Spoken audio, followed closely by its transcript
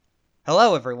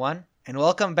Hello, everyone, and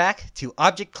welcome back to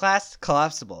Object Class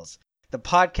Collapsibles, the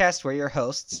podcast where your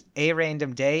hosts, A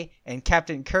Random Day and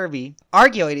Captain Kirby,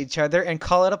 argue at each other and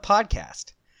call it a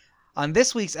podcast. On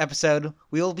this week's episode,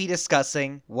 we will be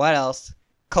discussing, what else?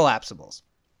 Collapsibles.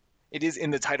 It is in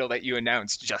the title that you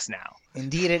announced just now.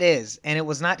 Indeed it is, and it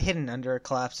was not hidden under a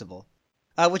collapsible.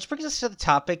 Which brings us to the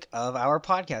topic of our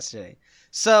podcast today.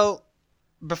 So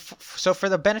for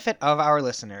the benefit of our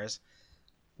listeners,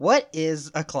 what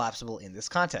is a collapsible in this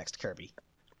context, Kirby?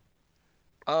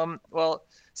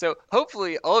 So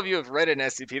hopefully all of you have read an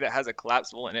SCP that has a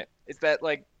collapsible in it. It's that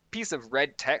piece of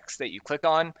red text that you click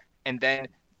on and then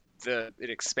it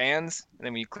expands, and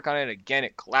then when you click on it again,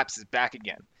 it collapses back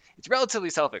again. It's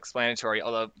relatively self-explanatory,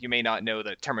 although you may not know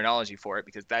the terminology for it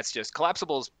because that's just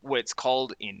collapsibles, what it's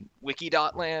called in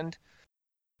wiki.land.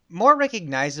 More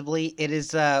recognizably, it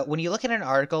is when you look at an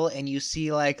article and you see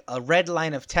a red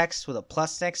line of text with a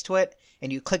plus next to it, and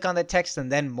you click on the text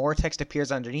and then more text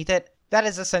appears underneath it. That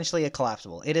is essentially a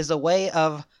collapsible. It is a way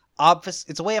of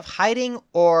hiding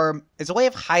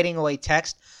away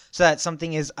text so that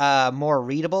something is more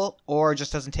readable or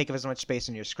just doesn't take up as much space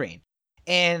on your screen.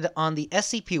 And on the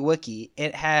SCP Wiki,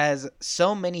 it has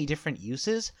so many different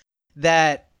uses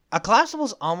that a collapsible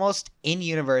is almost in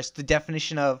universe the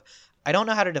definition of, I don't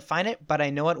know how to define it, but I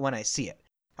know it when I see it.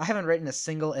 I haven't written a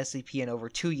single SCP in over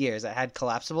 2 years that had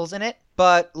collapsibles in it,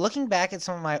 but looking back at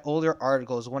some of my older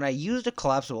articles, when I used a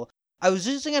collapsible, I was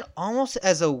using it almost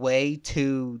as a way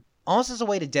to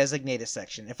designate a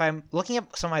section. If I'm looking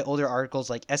at some of my older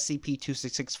articles like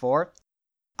SCP-2664,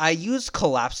 I used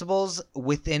collapsibles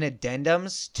within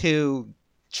addendums to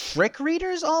trick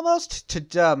readers almost,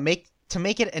 to make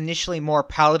it initially more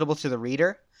palatable to the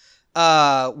reader,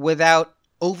 without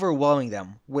overwhelming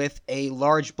them with a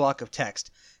large block of text,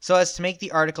 so as to make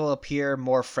the article appear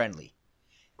more friendly.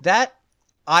 That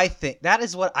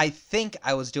is what I think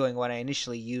I was doing when I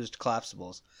initially used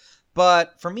collapsibles.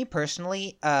 But for me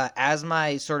personally, as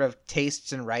my sort of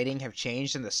tastes in writing have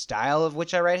changed and the style of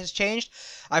which I write has changed,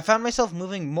 I found myself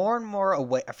moving more and more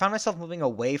away. I found myself moving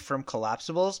away from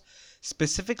collapsibles,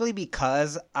 specifically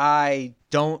because I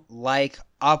don't like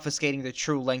obfuscating the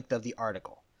true length of the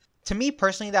article. To me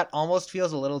personally, that almost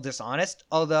feels a little dishonest,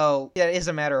 although that is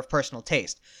a matter of personal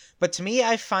taste. But to me,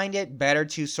 I find it better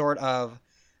to sort of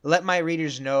let my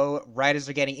readers know right as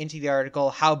they're getting into the article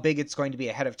how big it's going to be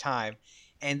ahead of time.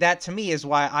 And that, to me, is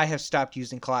why I have stopped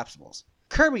using collapsibles.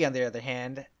 Kirby, on the other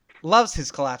hand, loves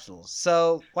his collapsibles.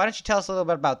 So why don't you tell us a little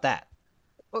bit about that?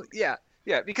 Well, yeah,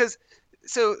 because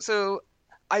so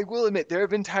I will admit there have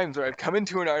been times where I've come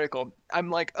into an article, I'm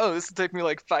like, oh, this will take me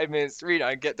 5 minutes to read.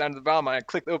 I get down to the bottom, I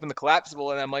click open the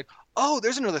collapsible, and I'm like, oh,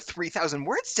 there's another 3,000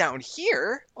 words down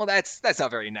here. Well, that's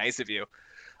not very nice of you.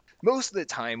 Most of the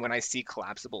time when I see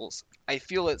collapsibles, I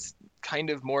feel it's kind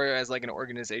of more as an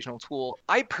organizational tool.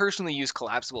 I personally use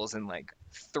collapsibles in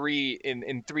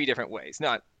three different ways,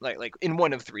 not in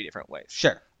one of three different ways.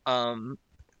 Sure.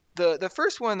 The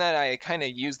first one that I kind of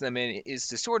use them in is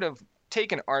to sort of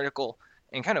take an article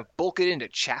and kind of bulk it into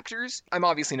chapters. I'm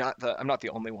obviously not the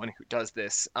only one who does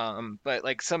this,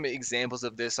 but some examples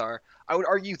of this are, I would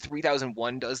argue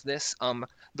 3001 does this.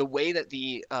 The way that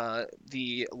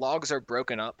the logs are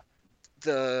broken up,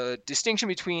 the distinction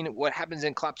between what happens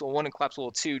in Collapsible 1 and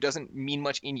Collapsible 2 doesn't mean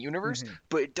much in universe,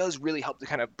 but it does really help to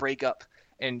kind of break up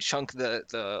and chunk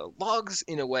the logs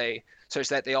in a way such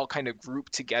that they all kind of group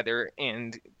together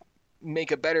and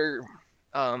make a better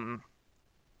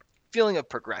feeling of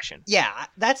progression. Yeah,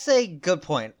 that's a good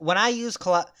point. When I use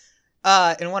in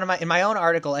my own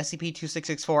article,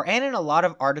 SCP-2664, and in a lot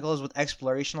of articles with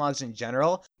exploration logs in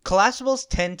general, collapsibles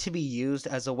tend to be used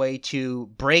as a way to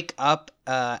break up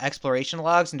exploration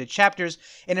logs into chapters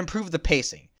and improve the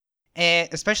pacing. And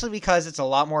especially because it's a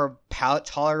lot more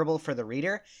tolerable for the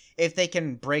reader if they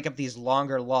can break up these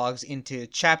longer logs into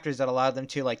chapters that allow them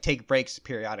to take breaks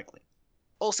periodically.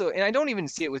 Also, and I don't even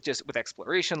see it with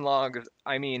exploration logs.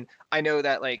 I mean, I know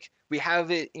that we have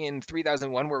it in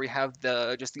 3001 where we have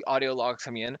just the audio logs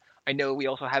coming in. I know we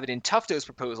also have it in Tufto's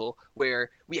proposal where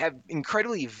we have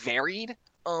incredibly varied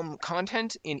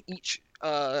content in each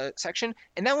section,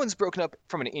 and that one's broken up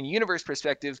from an in-universe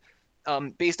perspective,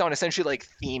 based on essentially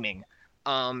theming.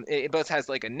 It both has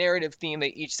a narrative theme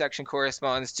that each section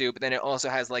corresponds to, but then it also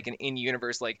has an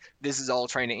in-universe, this is all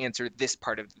trying to answer this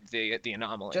part of the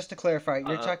anomaly. Just to clarify,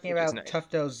 you're talking about nice.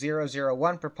 Tufto's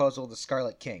 001 proposal, the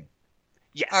Scarlet King.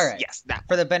 Yes. All right. Yes. That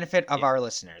for the benefit of our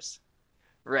listeners.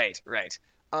 Right.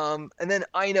 And then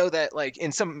I know that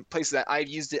in some places that I've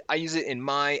used it, I use it in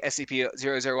my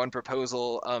SCP-001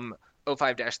 proposal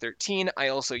 05-13. I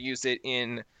also use it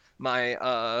in my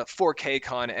 4K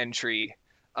con entry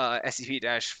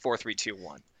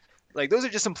SCP-4321. Like those are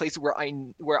just some places where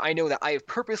I know that I have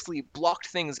purposely blocked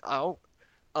things out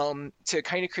to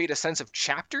kind of create a sense of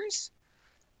chapters,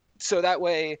 so that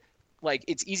way like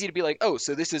it's easy to be like, oh,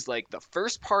 so this is like the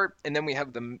first part, and then we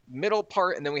have the middle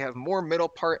part, and then we have more middle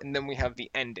part, and then we have the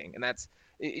ending. And that's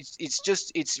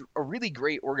it's a really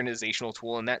great organizational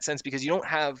tool in that sense, because you don't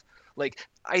have like,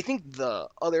 I think the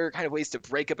other kind of ways to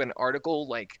break up an article,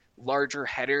 like larger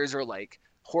headers or like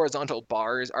horizontal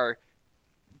bars, are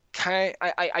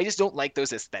I just don't like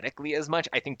those aesthetically as much.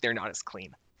 I think they're not as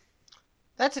clean.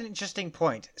 That's an interesting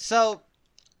point. So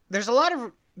there's a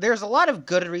lot of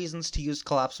good reasons to use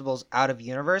collapsibles out of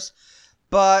universe,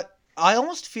 but I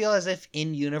almost feel as if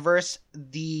in universe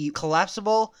the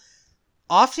collapsible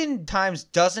oftentimes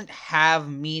doesn't have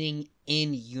meaning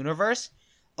in universe.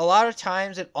 A lot of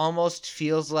times it almost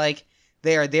feels like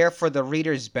they are there for the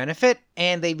reader's benefit,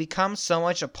 and they become so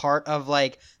much a part of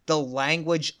like the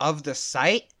language of the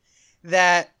site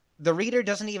that the reader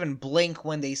doesn't even blink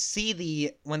when they see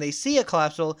a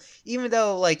collapsible, even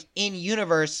though like in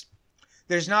universe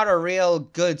there's not a real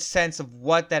good sense of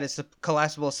what that is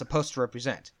collapsible is supposed to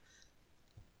represent.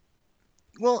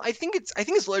 Well, I think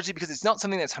it's largely because it's not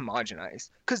something that's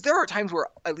homogenized. Because there are times where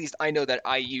at least I know that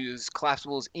I use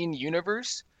collapsibles in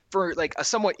universe for like a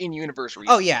somewhat in universe Oh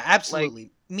reason. yeah, Like,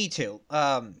 absolutely. Me too.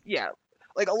 yeah,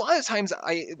 like a lot of times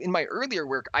in my earlier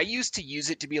work I used to use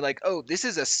it to be like, oh, this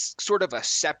is sort of a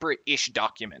separate-ish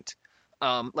document.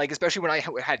 Like especially when I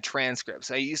had transcripts.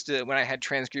 I used to when I had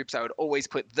transcripts I would always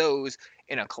put those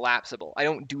in a collapsible. I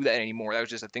don't do that anymore. That was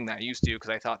just a thing that I used to because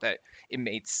I thought that it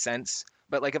made sense.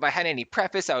 But like if I had any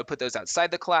preface, I would put those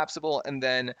outside the collapsible, and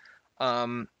then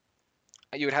um,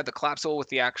 you would have the collapsible with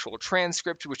the actual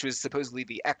transcript, which was supposedly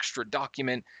the extra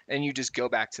document, and you just go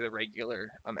back to the regular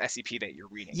SCP that you're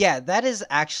reading. Yeah, that is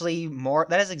actually more or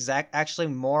less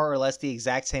the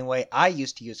exact same way I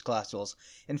used to use collapsibles.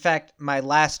 In fact, the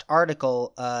last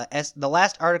article I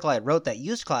wrote that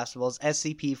used collapsibles,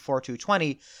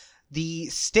 SCP-4220, the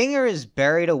stinger is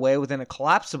buried away within a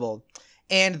collapsible,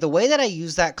 and the way that I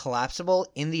use that collapsible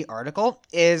in the article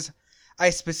is I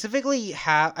specifically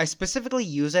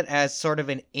use it as sort of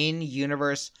an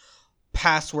in-universe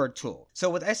password tool. So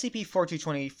with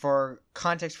SCP-4220, for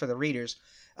context for the readers,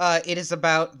 it is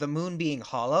about the moon being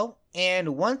hollow,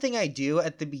 and one thing I do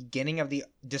at the beginning of the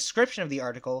description of the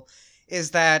article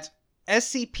is that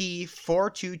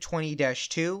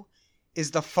SCP-4220-2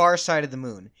 is the far side of the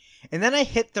moon, and then I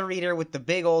hit the reader with the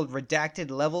big old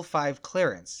redacted level 5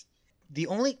 clearance. The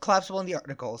only collapsible in the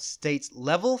article states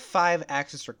level 5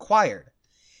 access required,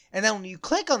 and then when you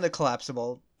click on the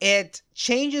collapsible, it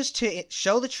changes to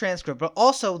show the transcript, but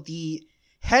also the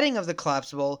heading of the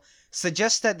collapsible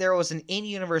suggests that there was an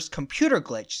in-universe computer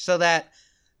glitch, so that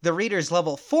the reader's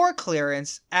level 4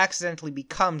 clearance accidentally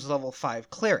becomes level 5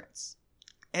 clearance.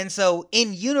 And so,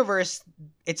 in-universe,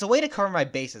 it's a way to cover my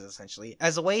bases, essentially,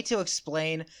 as a way to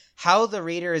explain how the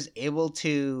reader is able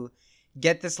to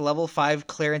get this level 5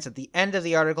 clearance at the end of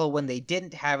the article when they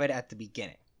didn't have it at the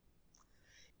beginning.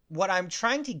 What I'm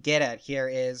trying to get at here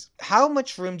is, how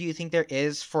much room do you think there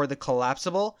is for the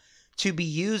collapsible to be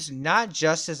used not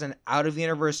just as an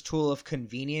out-of-universe tool of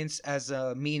convenience, as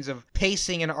a means of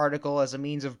pacing an article, as a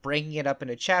means of breaking it up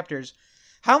into chapters?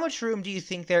 How much room do you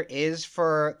think there is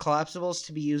for collapsibles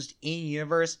to be used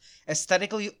in-universe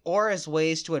aesthetically or as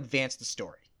ways to advance the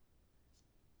story?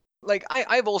 Like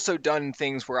I've also done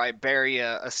things where I bury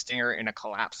a stinger in a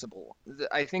collapsible.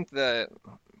 I think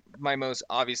my most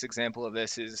obvious example of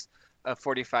this is a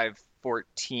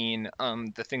 4514,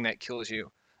 the thing that kills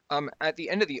you. At the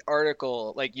end of the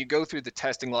article, like you go through the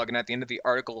testing log, and at the end of the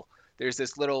article, there's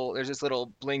this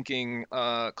little blinking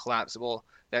collapsible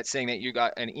that's saying that you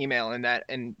got an email, and that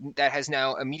has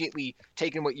now immediately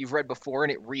taken what you've read before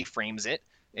and it reframes it.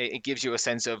 It gives you a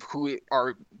sense of who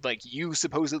are like you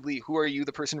supposedly, who are you,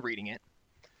 the person reading it,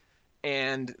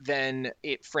 and then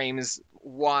it frames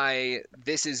why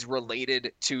this is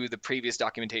related to the previous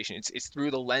documentation. It's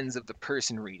through the lens of the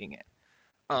person reading it.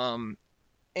 Um,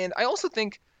 and I also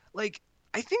think like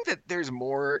I think that there's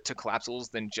more to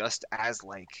collapsibles than just as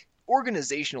like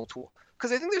organizational tool,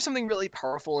 because I think there's something really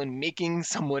powerful in making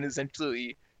someone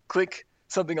essentially click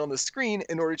something on the screen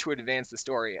in order to advance the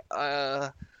story.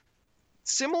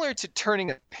 Similar to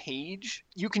turning a page,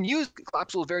 you can use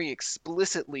collapsible very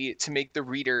explicitly to make the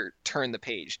reader turn the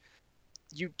page.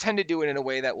 You tend to do it in a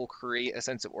way that will create a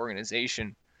sense of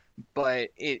organization, but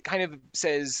it kind of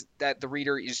says that the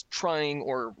reader is trying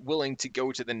or willing to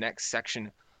go to the next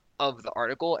section of the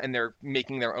article, and they're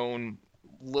making their own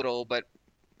little but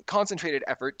concentrated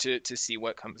effort to see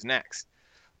what comes next.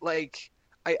 Like,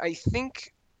 I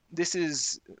think this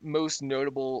is most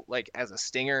notable like as a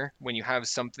stinger when you have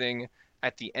something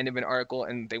at the end of an article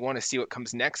and they want to see what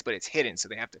comes next, but it's hidden, so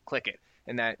they have to click it,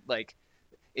 and that like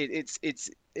it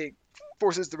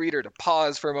forces the reader to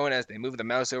pause for a moment as they move the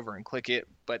mouse over and click it,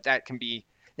 but that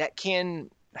can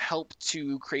help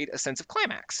to create a sense of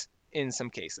climax in some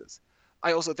cases.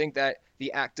 I also think that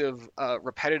the act of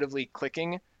repetitively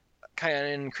clicking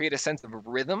can create a sense of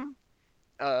rhythm.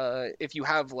 If you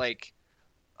have like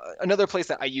another place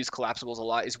that I use collapsibles a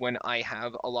lot is when I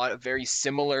have a lot of very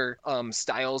similar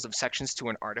styles of sections to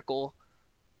an article,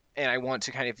 and I want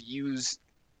to kind of use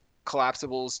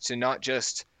collapsibles to not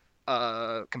just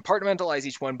compartmentalize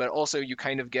each one, but also you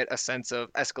kind of get a sense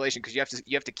of escalation because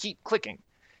you have to keep clicking.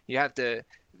 You have to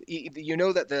you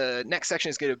know that the next section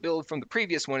is going to build from the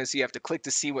previous one, and so you have to click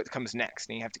to see what comes next,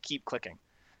 and you have to keep clicking.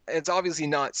 It's obviously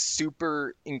not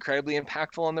super incredibly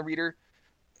impactful on the reader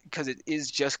because it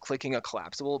is just clicking a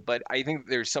collapsible, but I think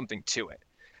there's something to it.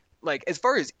 Like as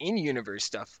far as in-universe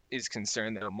stuff is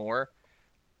concerned, though, more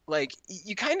like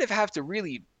you kind of have to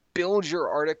really build your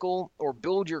article or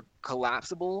build your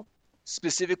collapsible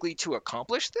specifically to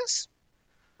accomplish this.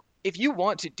 If you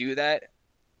want to do that,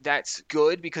 that's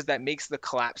good because that makes the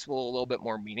collapsible a little bit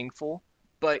more meaningful.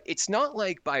 But it's not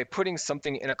like by putting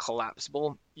something in a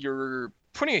collapsible, you're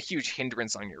putting a huge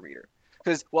hindrance on your reader.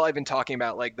 Because while I've been talking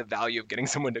about like the value of getting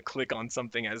someone to click on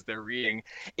something as they're reading,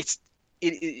 at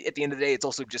the end of the day, it's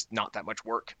also just not that much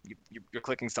work. You're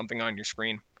clicking something on your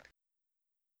screen.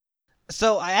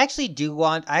 So I actually do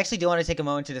want to take a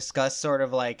moment to discuss sort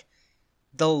of like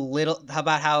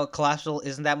about how collapsible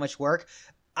isn't that much work.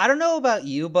 I don't know about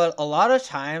you, but a lot of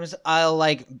times I'll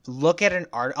like look at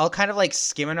I'll kind of like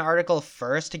skim an article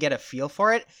first to get a feel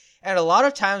for it. And a lot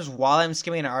of times while I'm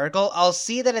skimming an article, I'll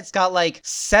see that it's got like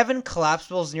 7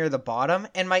 collapsibles near the bottom,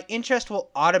 and my interest will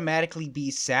automatically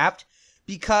be sapped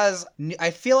because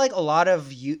I feel like a lot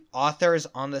of authors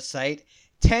on the site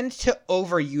tend to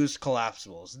overuse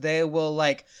collapsibles.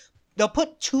 They'll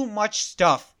put too much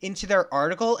stuff into their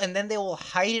article and then they will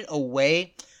hide it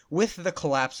away with the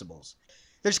collapsibles.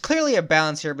 There's clearly a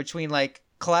balance here between like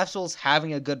collapsibles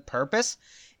having a good purpose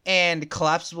and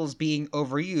collapsibles being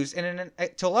overused. And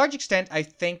to a large extent, I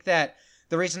think that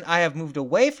the reason I have moved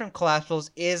away from collapsibles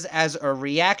is as a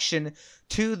reaction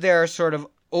to their sort of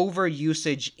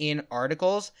overusage in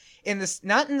articles.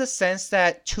 Not in the sense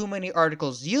that too many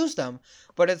articles use them,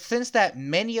 but in the sense that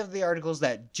many of the articles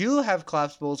that do have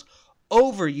collapsibles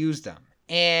overuse them.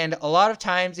 And a lot of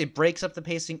times it breaks up the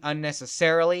pacing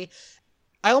unnecessarily.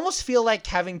 I almost feel like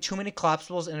having too many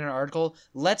collapsibles in an article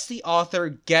lets the author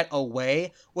get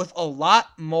away with a lot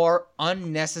more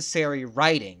unnecessary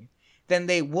writing than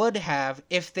they would have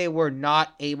if they were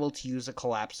not able to use a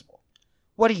collapsible.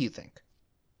 What do you think?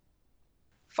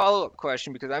 Follow-up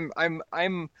question because I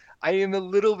am a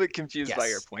little bit confused by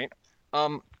your Yes. point.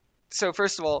 Um, so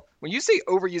first of all, when you say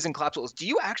overusing collapsibles, do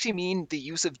you actually mean the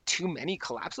use of too many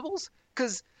collapsibles?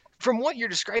 Because from what you're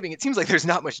describing, it seems like there's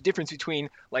not much difference between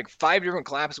like 5 different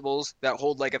collapsibles that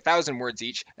hold like 1,000 words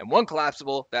each and one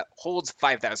collapsible that holds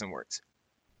 5,000 words.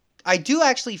 I do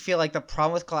actually feel like the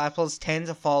problem with collapsibles tend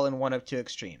to fall in one of two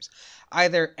extremes.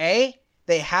 Either A,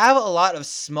 they have a lot of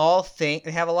they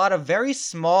have a lot of very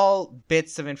small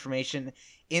bits of information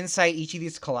inside each of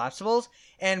these collapsibles,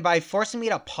 and by forcing me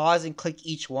to pause and click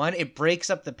each one, it breaks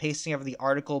up the pacing of the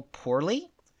article poorly.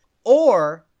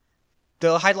 Or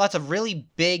they'll hide lots of really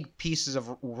big pieces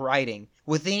of writing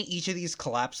within each of these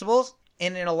collapsibles.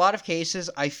 And in a lot of cases,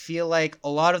 I feel like a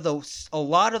lot of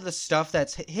the stuff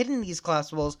that's hidden in these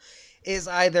collapsibles is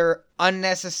either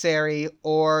unnecessary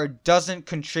or doesn't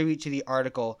contribute to the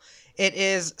article. It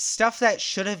is stuff that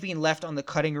should have been left on the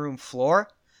cutting room floor,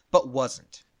 but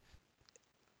wasn't.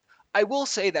 I will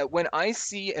say that when I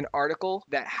see an article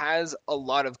that has a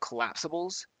lot of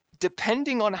collapsibles,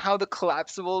 depending on how the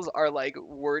collapsibles are like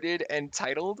worded and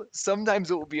titled, sometimes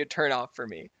it will be a turnoff for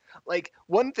me. Like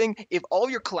one thing, if all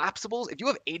your collapsibles, if you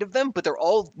have 8 of them, but they're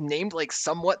all named like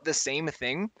somewhat the same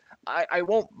thing, I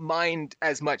won't mind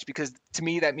as much because to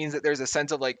me that means that there's a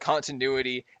sense of like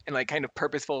continuity and like kind of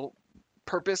purpose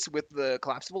with the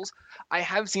collapsibles. I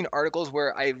have seen articles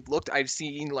where I've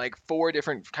seen like 4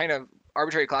 different kind of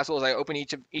arbitrary collapsibles. I open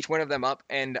each one of them up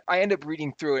and I end up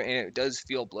reading through it and it does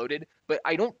feel bloated. But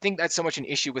I don't think that's so much an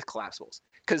issue with collapsibles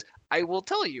because I will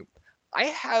tell you, I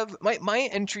have my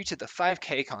entry to the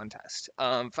 5K contest,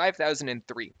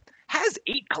 5003, has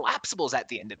 8 collapsibles at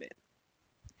the end of it.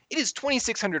 It is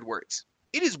 2,600 words.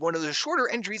 It is one of the shorter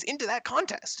entries into that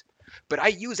contest. But I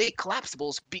use 8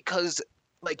 collapsibles because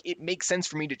like it makes sense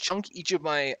for me to chunk each of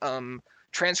my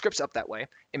transcripts up that way.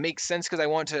 It makes sense because I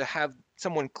want to have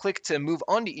someone click to move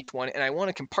on to each one, and I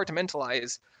want to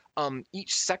compartmentalize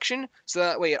each section, so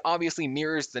that way it obviously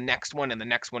mirrors the next one and the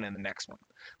next one and the next one.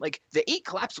 Like the 8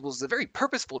 collapsibles is a very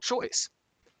purposeful choice,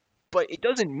 but it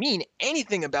doesn't mean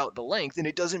anything about the length, and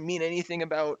it doesn't mean anything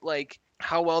about like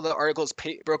how well the article is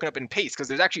broken up in pace, because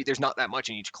there's not that much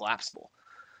in each collapsible.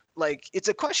 Like it's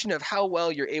a question of how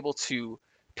well you're able to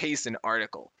pace an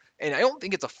article, and I don't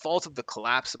think it's a fault of the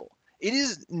collapsible. It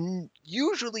is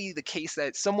usually the case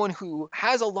that someone who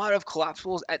has a lot of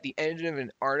collapsibles at the end of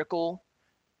an article,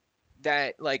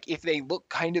 that like if they look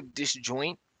kind of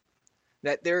disjoint,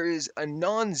 that there is a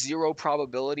non-zero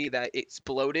probability that it's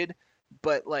bloated,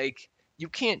 but like you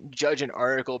can't judge an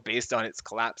article based on its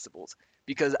collapsibles,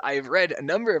 because I've read a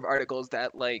number of articles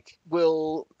that like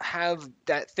will have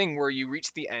that thing where you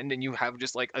reach the end and you have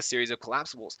just like a series of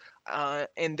collapsibles,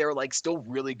 and they're like still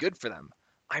really good for them.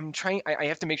 I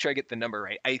have to make sure I get the number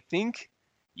right. I think,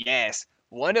 yes,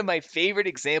 one of my favorite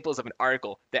examples of an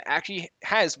article that actually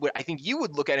has what I think you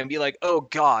would look at and be like, oh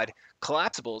God,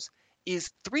 collapsibles,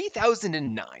 is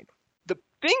 3009. The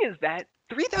thing is that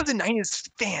 3009 is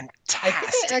fantastic. I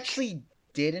think I actually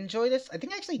did enjoy this. I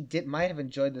think I actually might have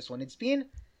enjoyed this one.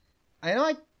 I know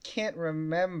I can't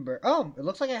remember. Oh, it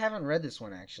looks like I haven't read this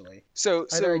one actually. So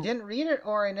either I didn't read it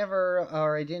or I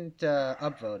didn't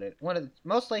upvote it.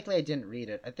 Most likely I didn't read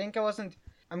it.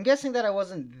 I'm guessing that I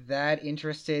wasn't that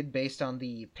interested based on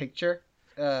the picture.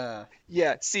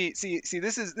 Yeah, see,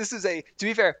 this is a, to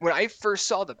be fair, when I first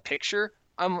saw the picture,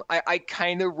 I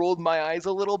kind of rolled my eyes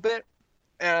a little bit,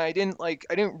 and I didn't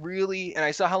really, and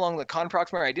I saw how long the con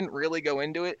procs were, I didn't really go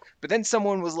into it, but then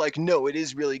someone was like, no, it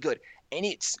is really good, and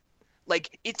it's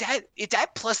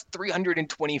at plus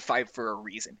 325 for a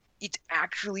reason. It's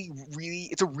actually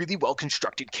it's a really well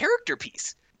constructed character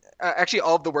piece. Actually,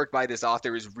 all of the work by this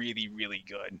author is really, really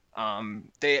good.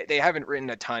 They haven't written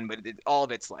a ton, but all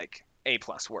of it's like A+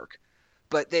 work.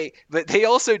 But they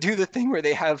also do the thing where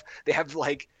they have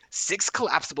like 6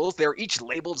 collapsibles. They're each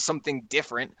labeled something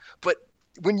different, but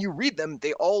when you read them,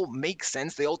 they all make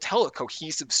sense. They all tell a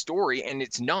cohesive story, and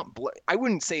it's not. I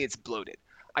wouldn't say it's bloated.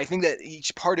 I think that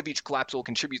each part of each collapsible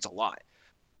contributes a lot.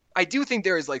 I do think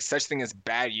there is like such thing as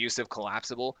bad use of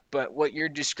collapsible, but what you're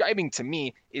describing to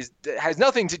me has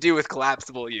nothing to do with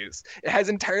collapsible use. It has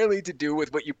entirely to do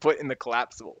with what you put in the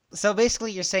collapsible. So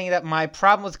basically, you're saying that my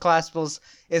problem with collapsibles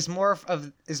is more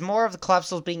of the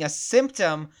collapsibles being a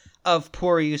symptom of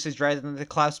poor usage rather than the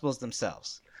collapsibles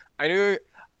themselves.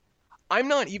 I'm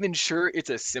not even sure it's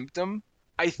a symptom.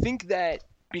 I think that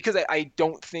because I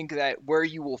don't think that where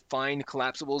you will find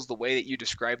collapsibles the way that you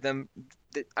describe them,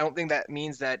 I don't think that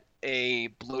means that a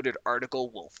bloated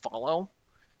article will follow.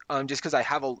 Just because I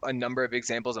have a number of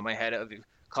examples in my head of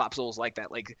collapsibles like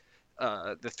that, like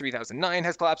the 3009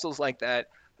 has collapsibles like that.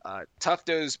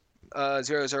 Tufto's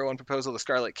 001 proposal, the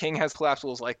Scarlet King, has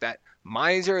collapsibles like that.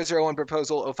 My 001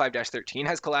 proposal, 05-13,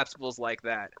 has collapsibles like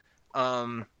that.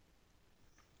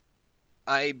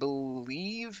 I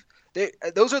believe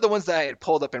those are the ones that I had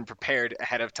pulled up and prepared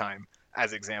ahead of time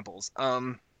as examples.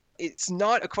 It's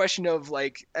not a question of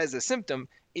like as a symptom.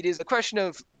 It is a question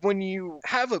of when you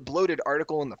have a bloated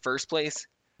article in the first place,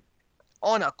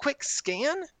 on a quick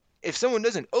scan, if someone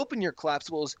doesn't open your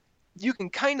collapsibles, you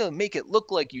can kind of make it look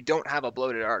like you don't have a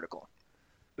bloated article.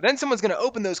 But then someone's going to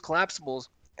open those collapsibles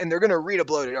and they're going to read a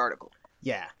bloated article.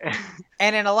 Yeah.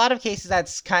 And in a lot of cases,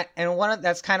 that's kind of one of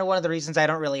the reasons I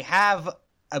don't really have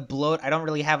I don't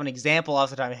really have an example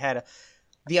off the top of my head.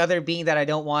 The other being that I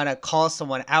don't want to call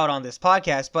someone out on this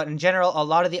podcast, but in general, a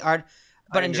lot of the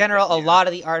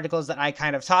articles that I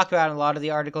kind of talk about, and a lot of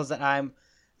the articles that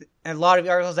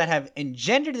have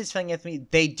engendered this feeling with me,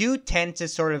 they do tend to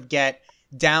sort of get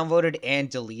downvoted and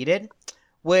deleted,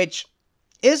 which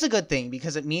is a good thing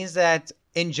because it means that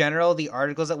in general, the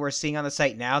articles that we're seeing on the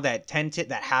site now that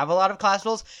have a lot of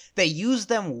collapsibles, they use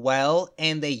them well,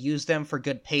 and they use them for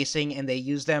good pacing, and they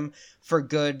use them for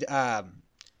good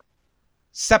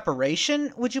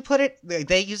separation, would you put it?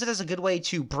 They use it as a good way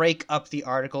to break up the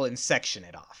article and section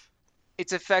it off.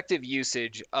 It's effective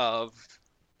usage of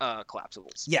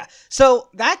collapsibles. Yeah. So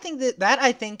that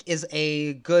I think is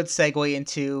a good segue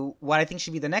into what I think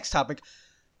should be the next topic.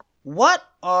 What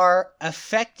are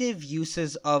effective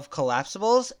uses of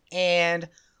collapsibles, and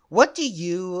what do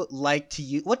you like to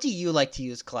use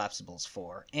collapsibles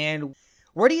for? And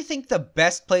where do you think the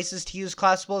best places to use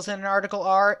collapsibles in an article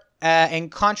are?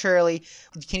 And contrarily,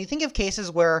 can you think of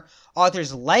cases where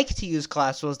authors like to use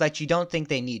collapsibles that you don't think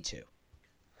they need to?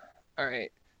 All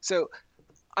right. So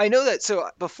I know that. So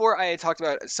before I had talked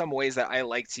about some ways that I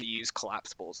like to use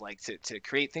collapsibles, like to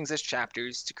create things as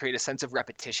chapters, to create a sense of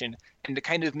repetition, and to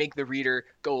kind of make the reader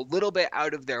go a little bit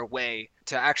out of their way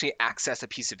to actually access a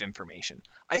piece of information.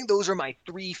 I think those are my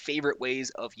three favorite ways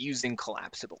of using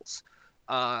collapsibles.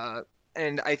 Uh,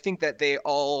 and I think that they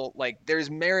all, like, there's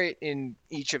merit in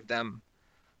each of them.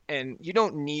 And you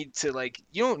don't need to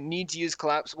use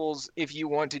collapsibles if you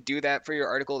want to do that for your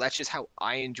article. That's just how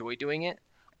I enjoy doing it.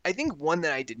 I think one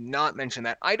that I did not mention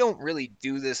that I don't really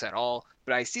do this at all,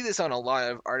 but I see this on a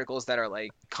lot of articles that are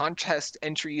like contest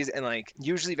entries and like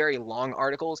usually very long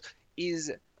articles,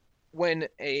 is when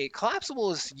a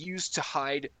collapsible is used to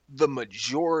hide the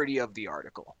majority of the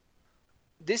article.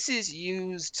 This is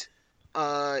used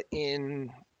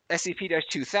in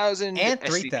SCP-2000, And 3000.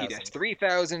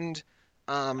 SCP-3000.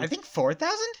 I think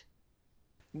 4000?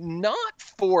 Not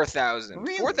 4,000.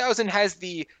 Really? 4,000 has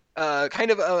the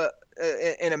kind of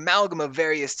an amalgam of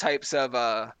various types of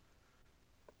How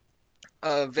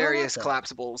about various that?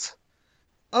 collapsibles.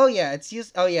 Oh yeah, it's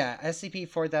used. Oh yeah,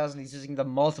 SCP-4000 is using the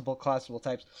multiple collapsible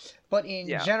types, but in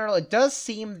Yeah, general, it does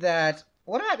seem that.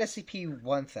 What about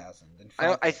SCP-1000 and I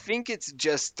 5000? think it's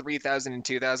just 3,000 and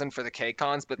 2,000 for the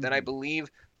K-cons, but then I Mm-hmm. believe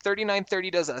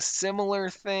 3930 does a similar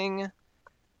thing,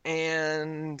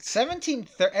 and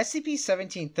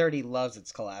SCP-1730 loves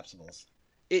its collapsibles.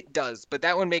 it does, but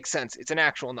that one makes sense. It's an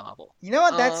actual novel. You know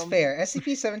what? That's Um, fair.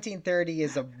 SCP-1730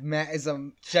 is a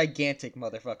gigantic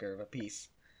motherfucker of a piece.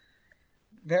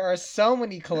 There are yeah, so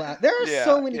many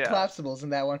yeah. collapsibles in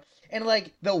that one. And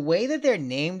like the way that they're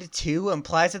named too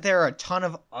implies that there are a ton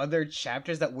of other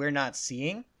chapters that we're not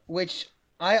seeing, which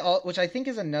I think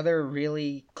is another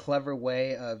really clever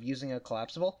way of using a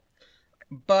collapsible.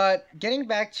 But getting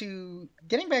back to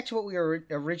what we were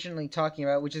originally talking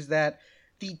about, which is that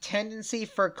the tendency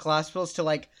for collapsibles to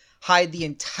like hide the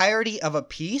entirety of a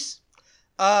piece,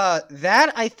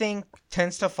 that I think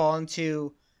tends to fall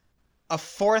into a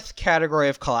fourth category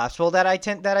of collapsible that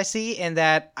I see, and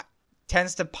that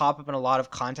tends to pop up in a lot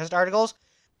of contest articles.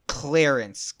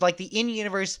 Clearance, like the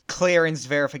in-universe clearance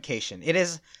verification.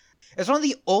 It's one of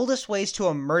the oldest ways to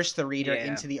immerse the reader Yeah.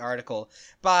 into the article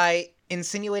by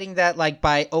insinuating that, like,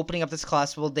 by opening up this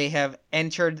collapsible, they have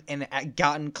entered and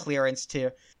gotten clearance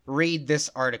to read this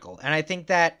article. And I think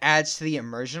that adds to the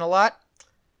immersion a lot.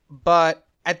 But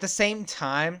at the same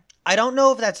time, I don't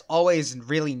know if that's always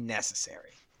really necessary.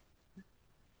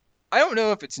 I don't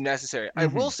know if it's necessary. I Mm-hmm.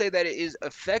 will say that it is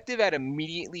effective at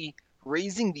immediately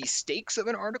raising the stakes of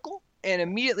an article and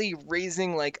immediately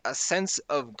raising like a sense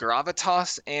of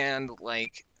gravitas and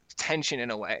like tension in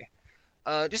a way.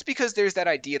 Just because there's that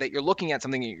idea that you're looking at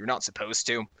something you're not supposed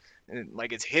to, and,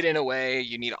 like it's hidden away,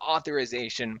 you need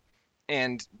authorization,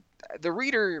 and the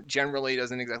reader generally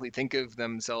doesn't exactly think of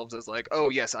themselves as like, oh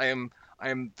yes, I am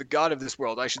the god of this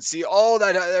world. I should see all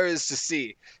that there is to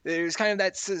see. There's kind of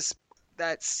that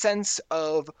sense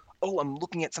of, oh, I'm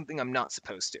looking at something I'm not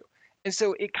supposed to. And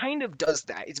so it kind of does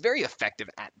that. It's very effective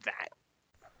at that.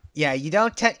 Yeah, you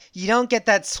don't get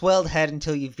that swelled head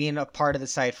until you've been a part of the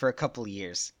site for a couple of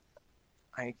years.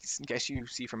 I guess you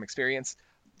see from experience.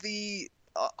 The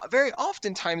very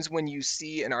oftentimes when you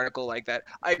see an article like that,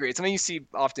 I agree. It's something you see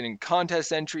often in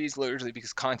contest entries, largely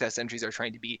because contest entries are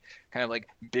trying to be kind of like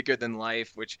bigger than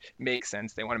life, which makes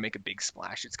sense. They want to make a big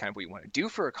splash. It's kind of what you want to do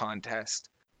for a contest.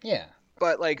 Yeah.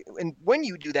 But like, and when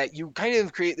you do that, you kind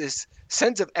of create this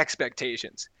sense of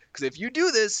expectations. Because if you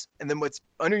do this, and then what's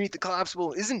underneath the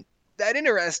collapsible isn't that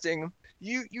interesting,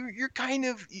 you're kind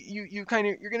of you're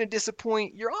gonna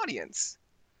disappoint your audience.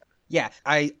 Yeah,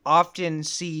 I often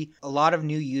see a lot of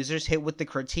new users hit with the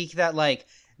critique that like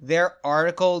their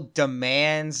article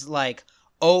demands like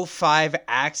O5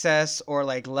 access or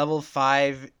like level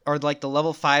 5 or like the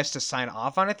level 5s to sign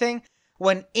off on a thing,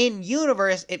 when in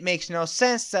universe it makes no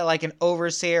sense that like an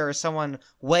overseer or someone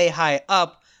way high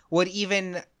up would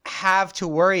even have to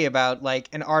worry about like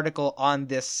an article on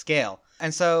this scale.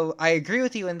 And so I agree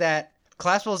with you in that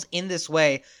classifieds in this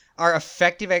way are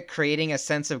effective at creating a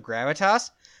sense of gravitas,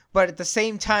 but at the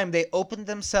same time they open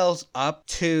themselves up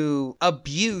to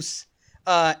abuse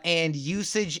and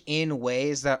usage in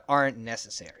ways that aren't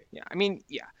necessary. Yeah, I mean,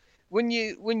 yeah. When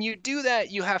you do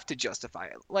that, you have to justify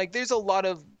it. Like there's a lot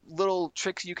of little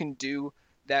tricks you can do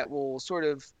that will sort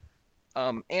of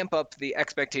amp up the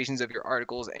expectations of your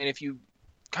articles, and if you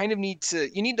kind of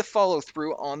you need to follow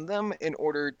through on them in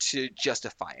order to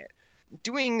justify it.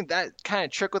 Doing that kind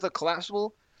of trick with a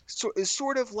collapsible is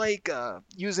sort of like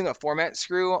using a format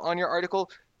screw on your article.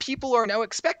 People are now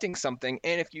expecting something,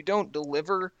 and if you don't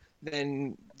deliver,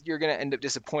 then you're going to end up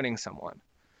disappointing someone.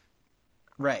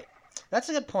 Right. That's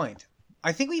a good point.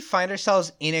 I think we find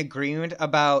ourselves in agreement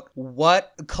about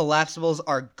what collapsibles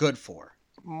are good for.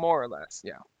 More or less,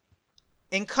 yeah.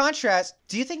 In contrast,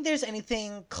 do you think there's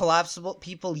anything collapsible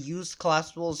people use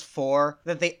collapsibles for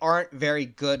that they aren't very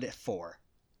good for?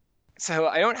 So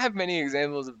I don't have many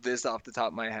examples of this off the top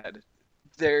of my head.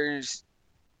 There's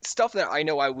stuff that I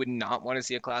know I would not want to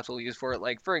see a collapsible used for.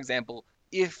 Like, for example,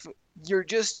 if you're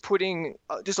just putting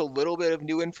just a little bit of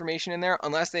new information in there,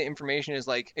 unless the information is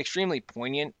like extremely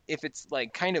poignant, if it's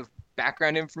like kind of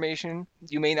background information,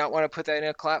 you may not want to put that in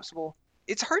a collapsible.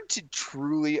 It's hard to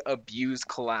truly abuse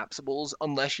collapsibles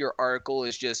unless your article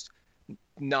is just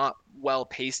not well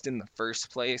paced in the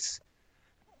first place.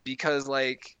 Because,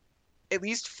 like, at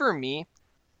least for me,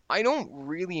 I don't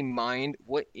really mind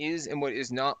what is and what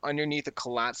is not underneath a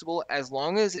collapsible as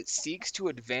long as it seeks to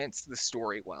advance the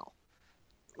story well.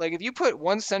 Like, if you put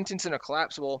one sentence in a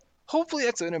collapsible, hopefully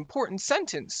that's an important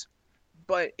sentence.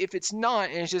 But if it's not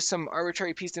and it's just some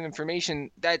arbitrary piece of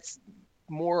information, that's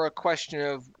more a question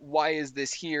of why is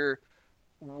this here?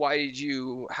 Why did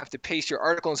you have to paste your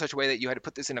article in such a way that you had to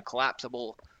put this in a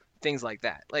collapsible? Things like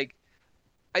that. Like,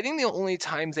 I think the only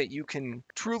times that you can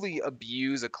truly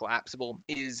abuse a collapsible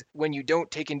is when you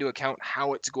don't take into account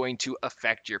how it's going to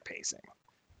affect your pacing.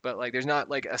 But like there's not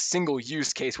like a single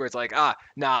use case where it's like,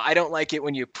 nah, I don't like it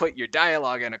when you put your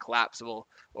dialogue in a collapsible,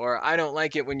 or I don't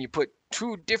like it when you put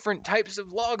two different types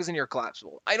of logs in your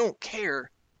collapsible. I don't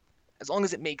care as long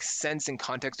as it makes sense in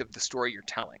context of the story you're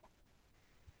telling.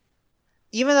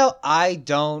 Even though I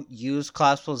don't use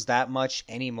collapsibles that much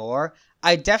anymore,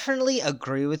 I definitely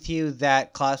agree with you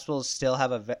that collapsibles still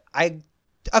have I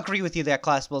agree with you that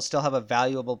collapsibles still have a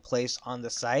valuable place on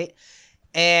the site.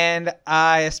 And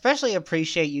I especially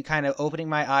appreciate you kind of opening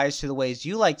my eyes to the ways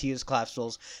you like to use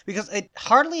collapsibles, because it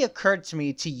hardly occurred to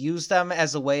me to use them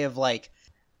as a way of like,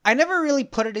 I never really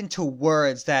put it into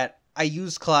words that I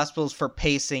use collapsibles for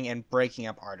pacing and breaking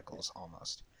up articles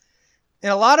almost. In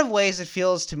a lot of ways, it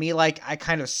feels to me like I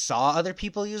kind of saw other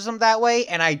people use them that way,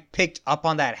 and I picked up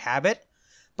on that habit,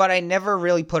 but I never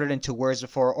really put it into words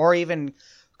before, or even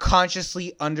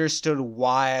consciously understood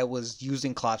why I was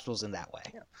using collapsibles in that way.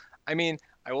 Yeah. I mean,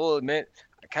 I will admit,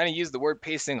 I kind of use the word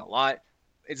pacing a lot.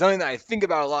 It's something that I think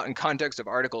about a lot in context of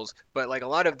articles, but like a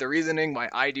lot of the reasoning why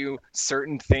I do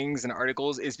certain things in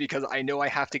articles is because I know I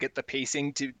have to get the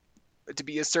pacing to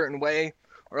be a certain way,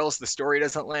 or else the story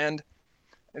doesn't land.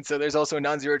 And so there's also a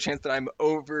non-zero chance that I'm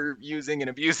overusing and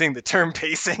abusing the term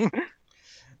pacing.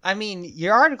 I mean,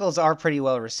 your articles are pretty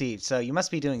well received, so you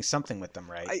must be doing something with them,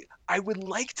 right? I would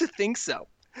like to think so.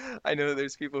 I know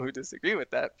there's people who disagree with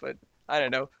that, but I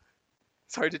don't know.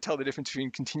 It's hard to tell the difference between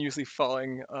continuously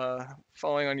falling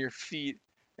on your feet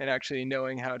and actually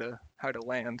knowing how to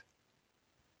land.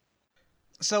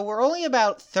 So we're only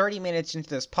about 30 minutes into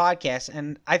this podcast,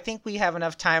 and I think we have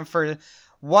enough time for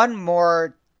one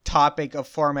more topic of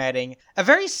formatting, a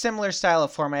very similar style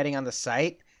of formatting on the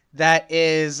site that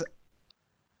is,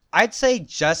 I'd say,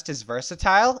 just as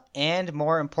versatile, and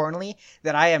more importantly,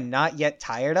 that I am not yet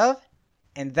tired of,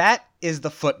 and that is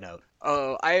the footnote.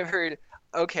 Oh, I have heard.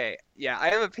 Okay, yeah, I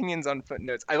have opinions on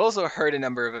footnotes. I've also heard a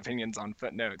number of opinions on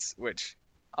footnotes, which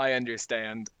I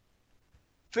understand.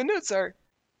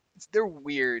 They're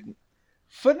weird.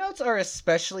 Footnotes are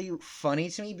especially funny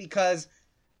to me because,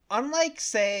 unlike,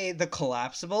 say, the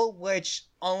collapsible, which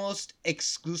almost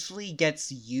exclusively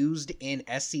gets used in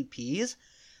SCPs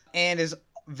and is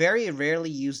very rarely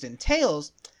used in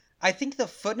Tales, I think the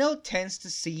footnote tends to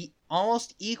see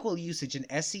almost equal usage in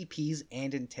SCPs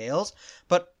and in Tales,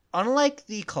 but unlike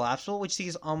the collapsible, which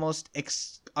sees almost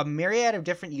a myriad of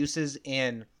different uses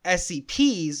in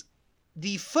SCPs,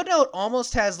 the footnote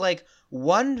almost has like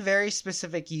one very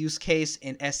specific use case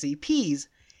in SCPs,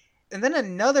 and then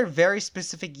another very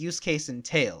specific use case in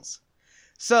Tales.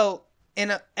 So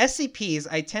in SCPs,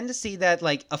 I tend to see that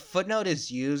like a footnote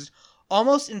is used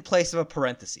almost in place of a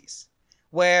parentheses,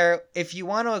 where if you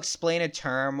want to explain a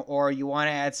term or you want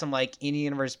to add some like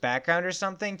in-universe background or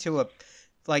something to a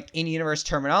like in-universe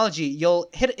terminology, you'll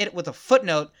hit it with a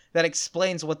footnote that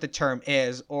explains what the term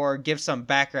is or gives some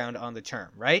background on the term,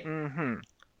 right? Mm-hmm.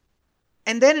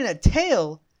 And then in a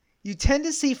tale, you tend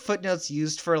to see footnotes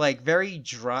used for like very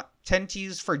dry, tend to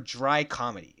use for dry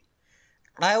comedy.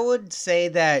 I would say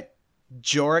that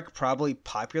Jorik probably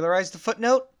popularized the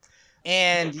footnote,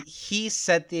 and he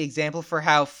set the example for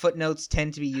how footnotes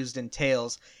tend to be used in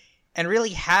tales, and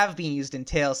really have been used in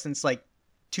tales since like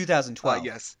 2012.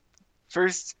 Yes.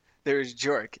 First, there was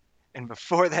Jorik, and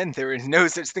before then, there was no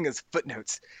such thing as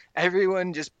footnotes.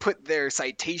 Everyone just put their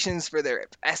citations for their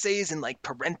essays in like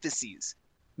parentheses.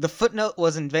 The footnote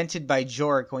was invented by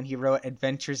Jorg when he wrote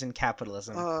Adventures in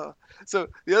Capitalism. So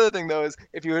the other thing though is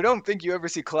if you don't think you ever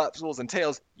see collapsibles and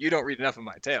tales, you don't read enough of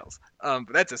my tales.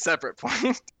 But that's a separate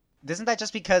point. Isn't that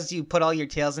just because you put all your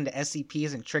tales into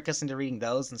SCPs and trick us into reading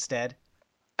those instead?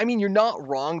 I mean, you're not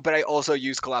wrong, but I also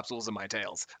use collapsibles in my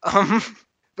tales.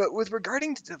 But with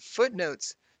regarding to the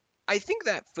footnotes, I think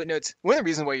that footnotes, one of the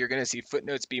reasons why you're going to see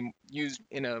footnotes be used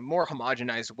in a more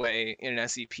homogenized way in an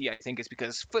SCP, I think, is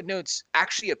because footnotes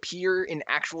actually appear in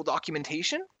actual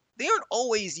documentation. They aren't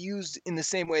always used in the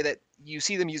same way that you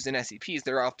see them used in SCPs.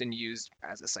 They're often used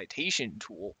as a citation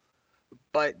tool,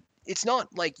 but it's not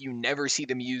like you never see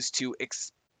them used to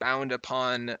expound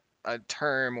upon a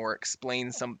term or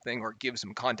explain something or give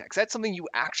some context. That's something you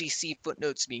actually see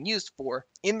footnotes being used for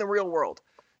in the real world.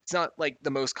 It's not like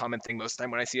the most common thing most of the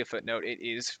time when I see a footnote, it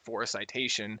is for a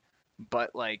citation,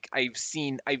 but like I've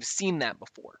seen that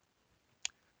before.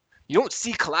 You don't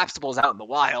see collapsibles out in the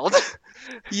wild.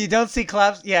 You don't see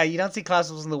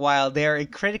collapsibles in the wild. They are a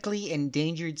critically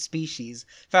endangered species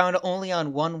found only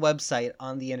on one website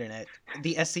on the internet,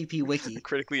 the SCP Wiki.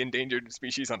 Critically endangered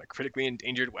species on a critically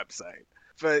endangered website.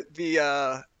 But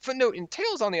the footnote in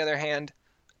Tales, on the other hand,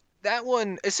 that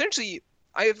one essentially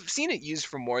I've seen it used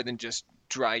for more than just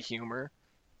dry humor.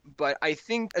 But I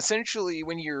think essentially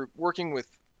when you're working with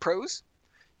prose,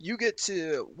 you get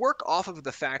to work off of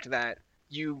the fact that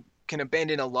you can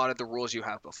abandon a lot of the rules you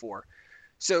have before.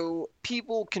 So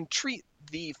people can treat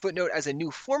the footnote as a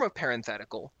new form of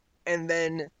parenthetical and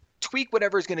then tweak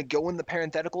whatever is going to go in the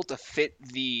parenthetical to fit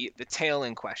the tale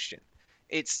in question.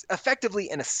 It's effectively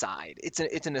an aside. It's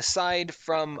an aside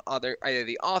from either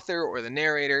the author or the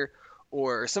narrator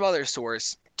or some other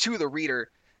source to the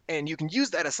reader, and you can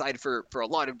use that aside for a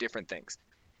lot of different things.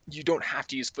 You don't have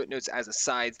to use footnotes as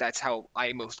asides. That's how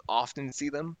I most often see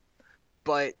them.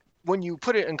 But when you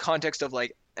put it in context of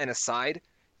like an aside,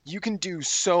 you can do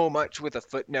so much with a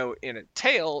footnote in a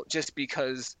tale just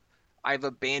because I've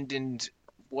abandoned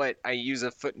what I use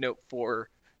a footnote for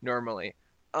normally.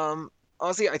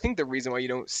 Honestly, I think the reason why you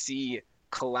don't see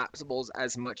collapsibles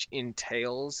as much in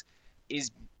tales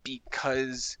is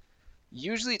because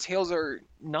usually tales are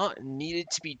not needed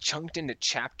to be chunked into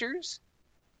chapters.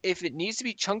 If it needs to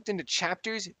be chunked into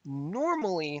chapters,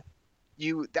 normally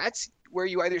that's where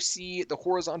you either see the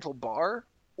horizontal bar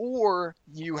or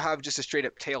you have just a straight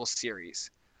up tale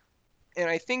series. And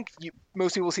I think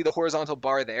most people see the horizontal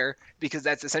bar there because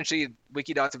that's essentially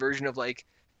Wikidot's version of like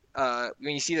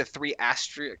when you see the three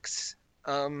asterisks,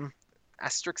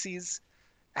 asterisks,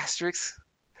 asterisks.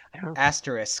 I don't know.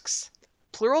 Asterisks.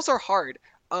 Plurals are hard.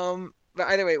 But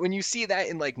either way, when you see that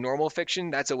in like normal fiction,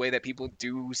 that's a way that people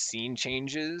do scene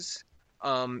changes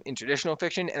in traditional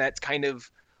fiction, and that's kind of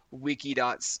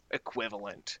Wikidot's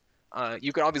equivalent.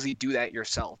 You could obviously do that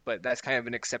yourself, but that's kind of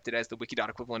been accepted as the Wikidot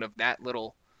equivalent of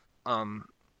um,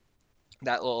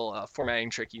 that little formatting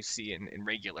trick you see in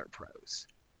regular prose.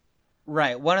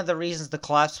 Right. One of the reasons the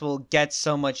collapsible gets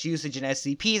so much usage in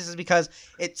SCPs is because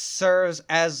it serves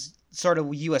as sort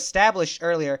of you established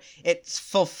earlier. It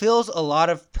fulfills a lot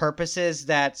of purposes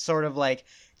that sort of like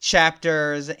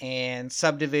chapters and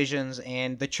subdivisions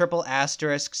and the triple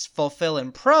asterisks fulfill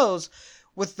in prose,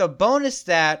 with the bonus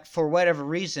that, for whatever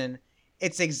reason,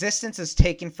 its existence is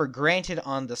taken for granted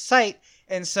on the site,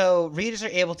 and so readers are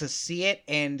able to see it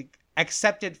and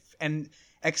accept it and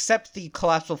accept the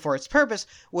collapsible for its purpose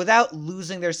without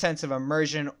losing their sense of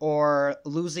immersion or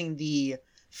losing the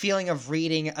feeling of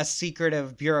reading a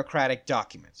secretive bureaucratic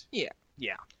document. Yeah.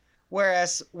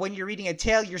 Whereas when you're reading a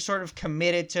tale, you're sort of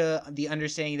committed to the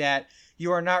understanding that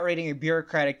you are not reading a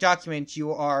bureaucratic document,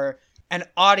 you are an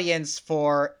audience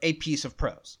for a piece of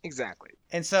prose. Exactly.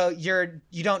 And so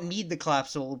you don't need the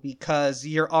collapsible because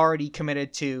you're already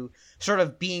committed to sort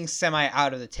of being semi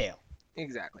out of the tale.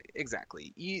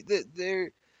 Exactly. You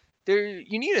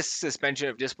need a suspension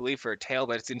of disbelief for a tale,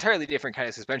 but it's an entirely different kind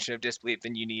of suspension of disbelief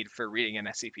than you need for reading an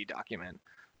SCP document.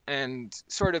 And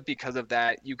sort of because of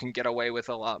that, you can get away with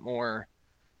a lot more.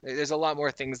 There's a lot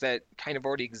more things that kind of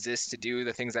already exist to do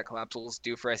the things that collapsibles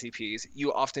do for SCPs.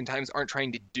 You oftentimes aren't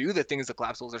trying to do the things the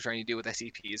collapsibles are trying to do with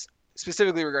SCPs,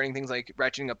 specifically regarding things like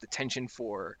ratcheting up the tension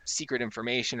for secret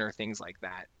information or things like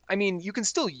that. I mean, you can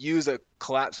still use a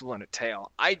collapsible in a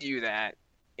tale. I do that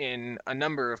in a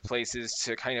number of places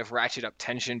to kind of ratchet up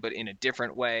tension, but in a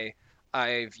different way.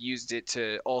 I've used it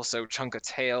to also chunk a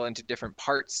tale into different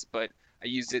parts, but I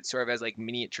used it sort of as like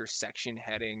miniature section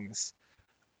headings.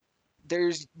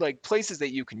 There's like places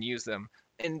that you can use them,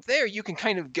 and there you can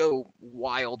kind of go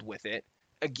wild with it.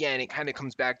 Again, it kind of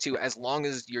comes back to as long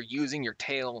as you're using your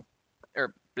tale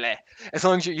as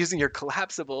long as you're using your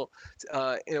collapsible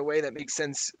in a way that makes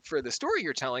sense for the story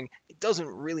you're telling, it doesn't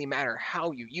really matter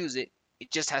how you use it.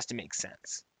 It just has to make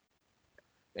sense.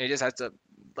 And it just has to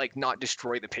like not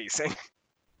destroy the pacing.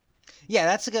 Yeah,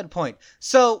 that's a good point.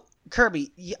 So,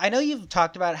 Kirby, I know you've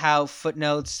talked about how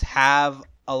footnotes have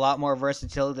a lot more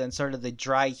versatility than sort of the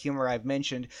dry humor I've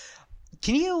mentioned.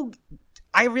 Can you...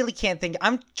 I really can't think...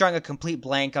 I'm drawing a complete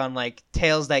blank on, like,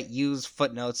 tales that use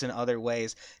footnotes in other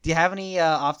ways. Do you have any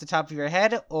off the top of your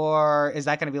head, or is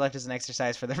that going to be left as an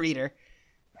exercise for the reader?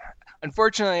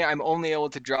 Unfortunately, I'm only able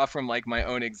to draw from like my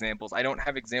own examples. I don't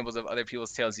have examples of other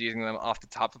people's tales using them off the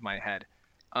top of my head.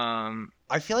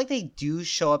 I feel like they do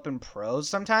show up in prose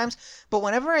sometimes, but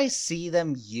whenever I see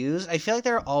them used, I feel like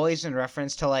they're always in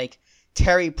reference to like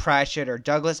Terry Pratchett or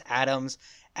Douglas Adams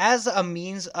as a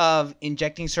means of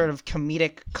injecting sort of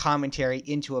comedic commentary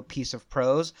into a piece of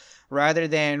prose rather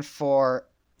than for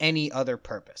any other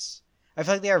purpose. I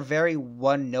feel like they are very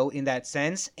one note in that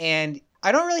sense, and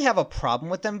I don't really have a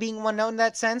problem with them being one note in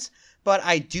that sense, but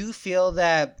I do feel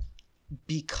that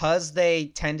because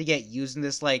they tend to get used in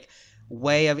this like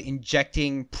way of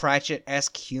injecting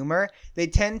Pratchett-esque humor, they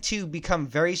tend to become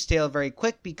very stale very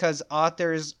quick because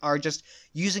authors are just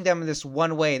using them in this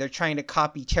one way. They're trying to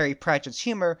copy Terry Pratchett's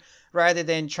humor rather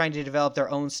than trying to develop their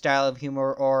own style of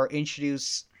humor or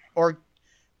introduce or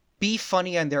be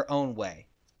funny in their own way.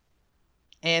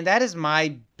 And that is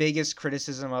my biggest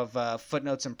criticism of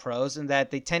footnotes and prose, in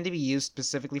that they tend to be used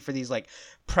specifically for these like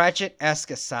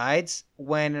Pratchett-esque asides,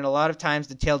 when in a lot of times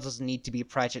the tale doesn't need to be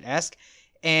Pratchett-esque.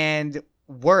 And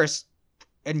worse,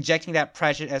 injecting that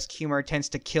Pratchett-esque humor tends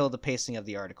to kill the pacing of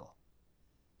the article.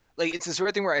 Like it's the sort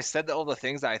of thing where I said all the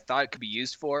things that I thought it could be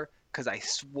used for because I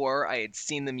swore I had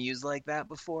seen them used like that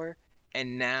before,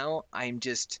 and now I'm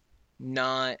just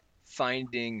not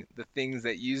finding the things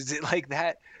that used it like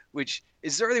that, which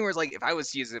is sort of thing where it's like if I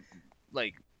was to use it,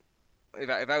 like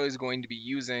if I was going to be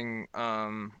using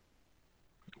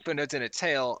footnotes in a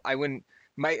tale, I wouldn't.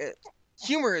 My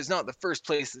humor is not the first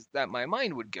place that my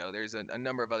mind would go. There's a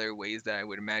number of other ways that I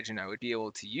would imagine I would be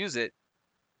able to use it.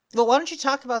 Well, why don't you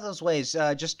talk about those ways?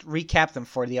 Just recap them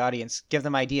for the audience. Give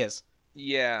them ideas.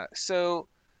 Yeah, so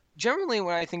generally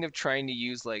when I think of trying to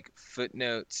use like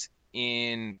footnotes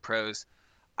in prose,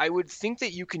 I would think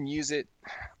that you can use it.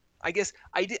 I guess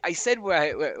I said what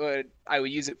I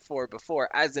would use it for before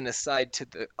as an aside to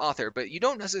the author, but you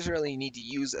don't necessarily need to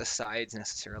use asides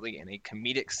necessarily in a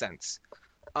comedic sense.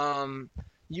 Um,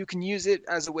 you can use it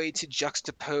as a way to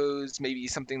juxtapose maybe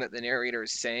something that the narrator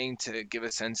is saying to give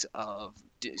a sense of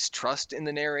distrust in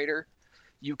the narrator.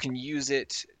 You can use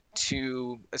it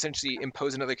to essentially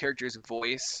impose another character's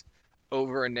voice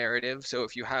over a narrative. So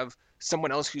if you have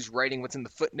someone else who's writing what's in the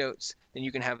footnotes, then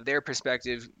you can have their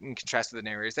perspective in contrast to the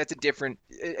narrators. That's a different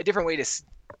way to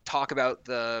talk about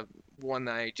the one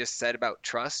that I just said about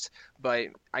trust, but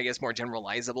I guess more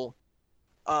generalizable.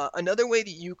 Another way that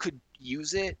you could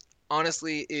use it,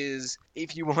 honestly, is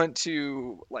if you want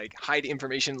to like hide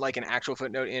information like an actual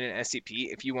footnote in an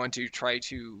SCP. If you want to try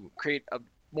to create a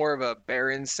more of a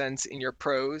barren sense in your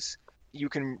prose, you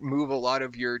can move a lot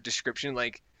of your description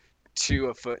like to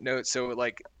a footnote, so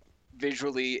like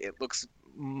visually it looks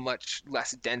much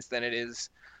less dense than it is.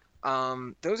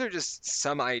 Those are just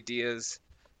some ideas,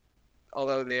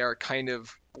 although they are kind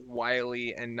of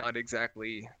wily and not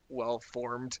exactly well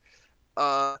formed.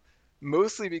 Uh,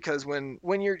 Mostly because when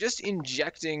you're just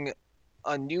injecting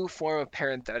a new form of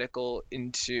parenthetical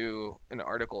into an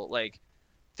article, like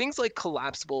things like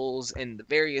collapsibles and the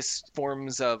various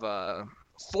forms of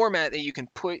format that you can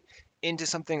put into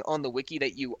something on the wiki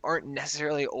that you aren't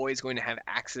necessarily always going to have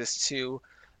access to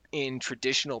in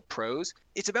traditional prose.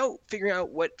 It's about figuring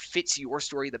out what fits your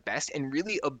story the best and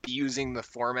really abusing the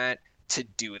format to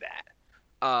do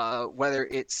that. Whether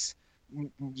it's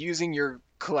using your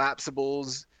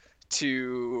collapsibles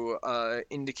to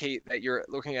indicate that you're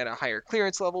looking at a higher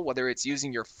clearance level, whether it's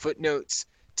using your footnotes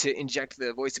to inject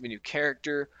the voice of a new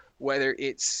character, whether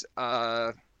it's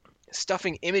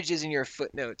stuffing images in your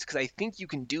footnotes, because I think you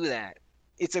can do that.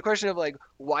 It's a question of like,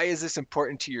 why is this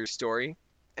important to your story?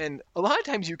 And a lot of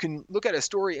times you can look at a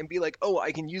story and be like, oh,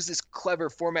 I can use this clever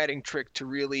formatting trick to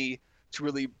really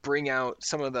bring out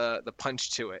some of the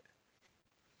punch to it.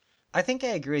 I think I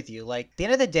agree with you. Like, at the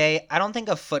end of the day, I don't think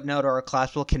a footnote or a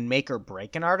collapsible can make or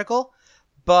break an article,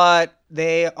 but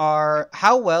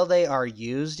how well they are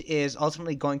used is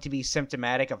ultimately going to be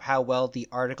symptomatic of how well the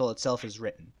article itself is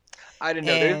written. I don't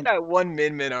know. There's And that one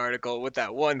Min article with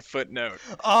that one footnote.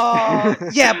 oh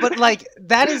yeah, but like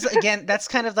that is again, that's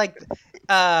kind of like,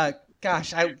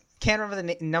 gosh, I can't remember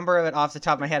the number of it off the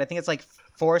top of my head. I think it's like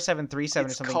 4737 or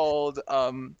It's something. called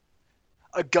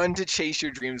A gun to chase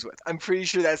your dreams with. I'm pretty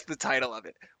sure that's the title of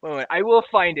it. Wait, I will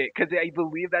find it because I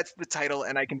believe that's the title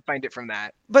and I can find it from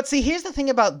that. But see, here's the thing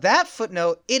about that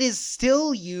footnote. It is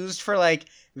still used for, like,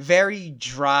 very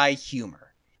dry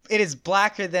humor. It is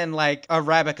blacker than, like,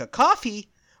 Arabica coffee,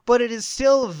 but it is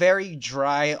still very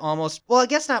dry, almost, well, I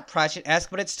guess not Pratchett-esque,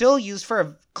 but it's still used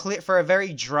for a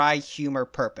very dry humor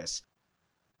purpose.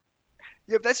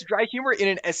 Yeah, that's dry humor in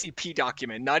an SCP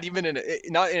document, not in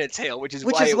a tale, which is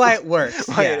why it works.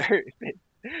 Why yeah. it hurts.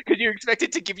 Because you expect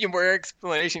it to give you more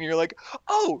explanation. You're like,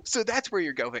 oh, so that's where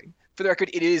you're going. For the record,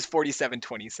 it is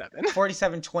 4727.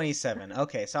 4727.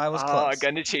 Okay, so I was close. Oh, a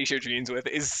gun to chase your dreams with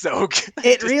is so good.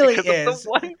 It really is.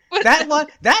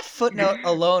 That footnote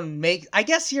alone makes. I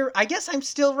guess I'm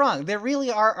still wrong. There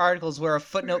really are articles where a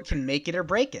footnote can make it or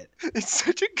break it. It's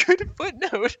such a good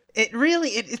footnote. It really,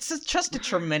 it's just a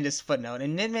tremendous footnote,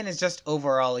 and Min Min is just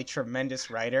overall a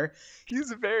tremendous writer.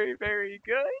 He's very, very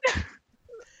good.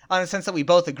 On the sense that we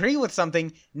both agree with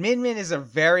something, Min Min is a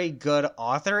very good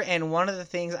author, and one of the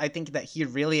things I think that he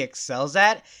really excels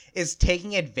at is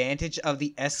taking advantage of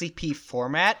the SCP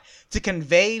format to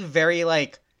convey very,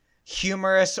 like,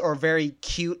 humorous or very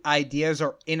cute ideas,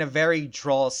 or in a very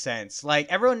droll sense. Like,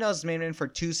 everyone knows Min Min for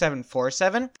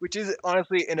 2747. Which is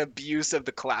honestly an abuse of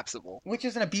the collapsible. Which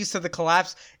is an abuse of the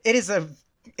collapse. It's a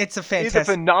fantastic... It's a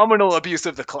phenomenal abuse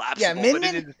of the collapsible. Yeah, Min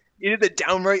Min... It is a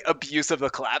downright abuse of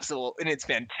the collapsible, and it's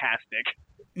fantastic.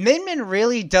 Min Min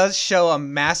really does show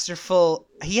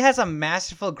he has a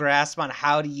masterful grasp on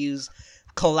how to use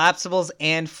collapsibles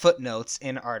and footnotes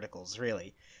in articles,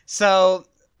 really. So,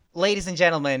 ladies and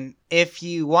gentlemen, if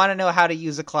you want to know how to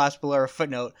use a collapsible or a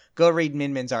footnote, go read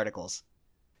Min Min's articles.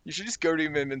 You should just go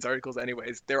read Min Min's articles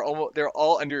anyways. They're all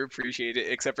underappreciated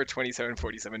except for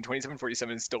 2747.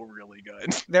 2747 is still really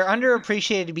good. They're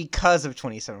underappreciated because of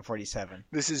 2747.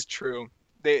 This is true.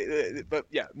 But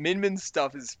yeah, Min Min's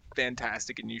stuff is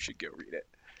fantastic and you should go read it.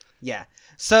 Yeah.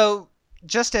 So,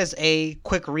 just as a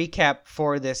quick recap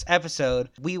for this episode,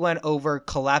 we went over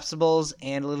collapsibles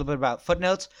and a little bit about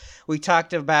footnotes. We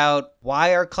talked about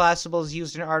why are collapsibles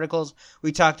used in articles.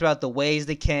 We talked about the ways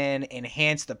they can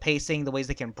enhance the pacing, the ways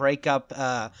they can break up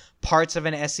parts of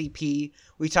an SCP.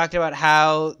 We talked about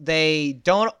how they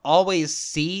don't always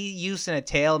see use in a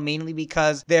tale, mainly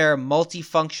because their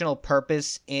multifunctional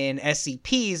purpose in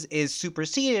SCPs is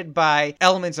superseded by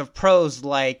elements of prose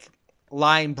like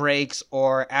line breaks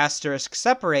or asterisk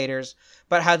separators,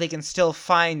 but how they can still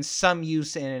find some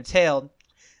use in a tale.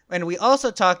 And we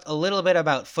also talked a little bit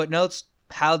about footnotes,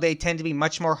 how they tend to be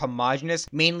much more homogeneous,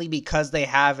 mainly because they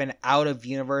have an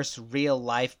out-of-universe,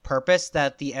 real-life purpose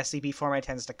that the SCP format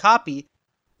tends to copy,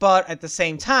 but at the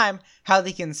same time, how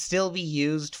they can still be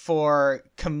used for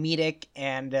comedic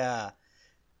and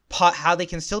how they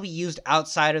can still be used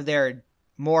outside of their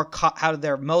out of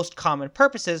their most common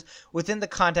purposes within the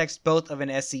context both of an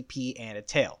SCP and a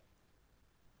tale.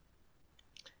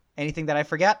 Anything that I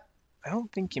forgot? I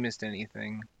don't think you missed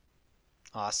anything.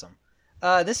 Awesome.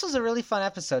 This was a really fun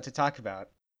episode to talk about.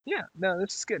 Yeah, no,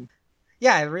 this is good.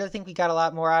 Yeah, I really think we got a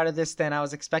lot more out of this than I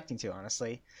was expecting to,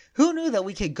 honestly. Who knew that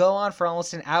we could go on for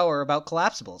almost an hour about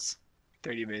collapsibles?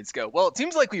 30 minutes ago. Well, it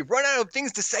seems like we've run out of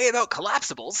things to say about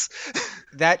collapsibles.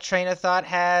 That train of thought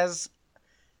has...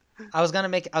 I was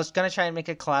gonna try and make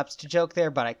a collapsed joke there,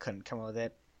 but I couldn't come up with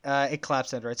it. It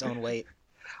collapsed under its own weight.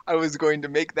 I was going to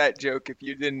make that joke if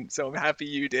you didn't, so I'm happy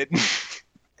you did.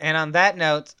 And on that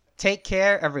note, take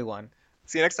care, everyone.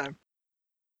 See you next time.